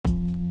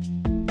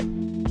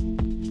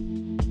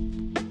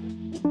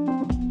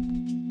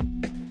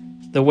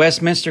The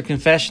Westminster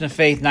Confession of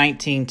Faith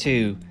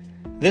 19:2.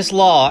 This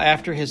law,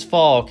 after his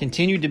fall,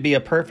 continued to be a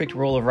perfect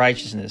rule of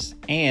righteousness,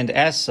 and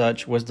as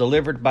such was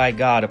delivered by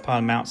God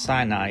upon Mount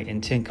Sinai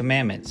in 10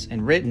 commandments,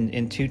 and written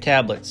in 2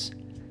 tablets.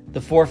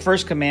 The 4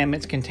 first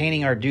commandments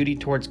containing our duty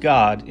towards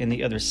God, and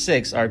the other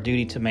 6 our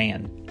duty to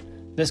man.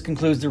 This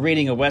concludes the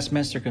reading of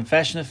Westminster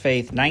Confession of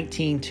Faith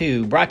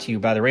 19:2, brought to you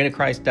by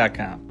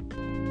thereignofchrist.com.